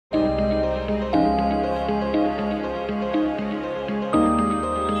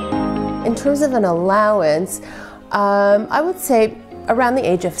terms of an allowance, I would say around the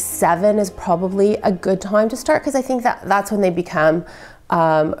age of 7 is probably a good time to start, because I think that that's when they become,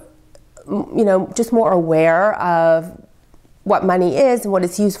 just more aware of what money is and what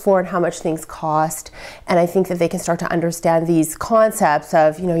it's used for and how much things cost. And I think that they can start to understand these concepts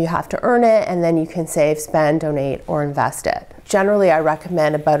of, you have to earn it and then you can save, spend, donate, or invest it. Generally, I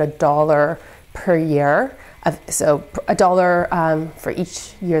recommend about $1 per year. So $1 for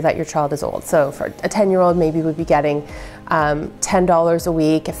each year that your child is old. So for a 10-year-old, maybe would be getting $10 a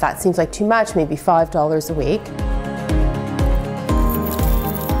week. If that seems like too much, maybe $5 a week.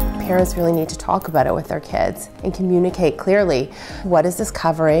 Parents really need to talk about it with their kids and communicate clearly. What is this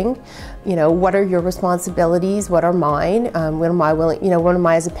covering? What are your responsibilities? What are mine? What am I willing, what am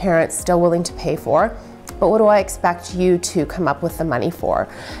I as a parent still willing to pay for? But what do I expect you to come up with the money for?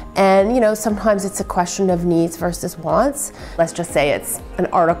 And sometimes it's a question of needs versus wants. Let's just say it's an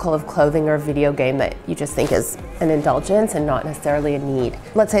article of clothing or a video game that you just think is an indulgence and not necessarily a need.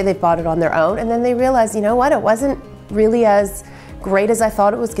 Let's say they bought it on their own and then they realize, it wasn't really as great as I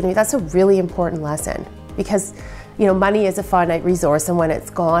thought it was going to be. That's a really important lesson, because money is a finite resource, and when it's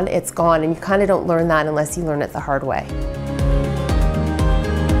gone, and you kind of don't learn that unless you learn it the hard way.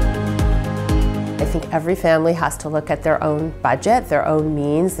 I think every family has to look at their own budget, their own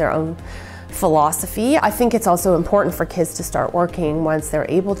means, their own philosophy. I think it's also important for kids to start working once they're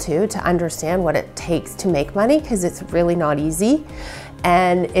able to understand what it takes to make money, because it's really not easy,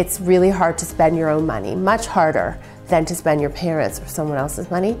 and it's really hard to spend your own money, much harder than to spend your parents' or someone else's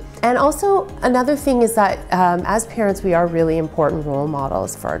money. And also another thing is that as parents, we are really important role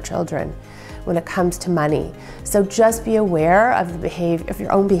models for our children when it comes to money. So just be aware of the behavior, of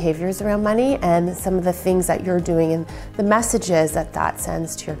your own behaviors around money and some of the things that you're doing and the messages that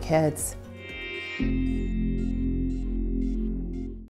sends to your kids.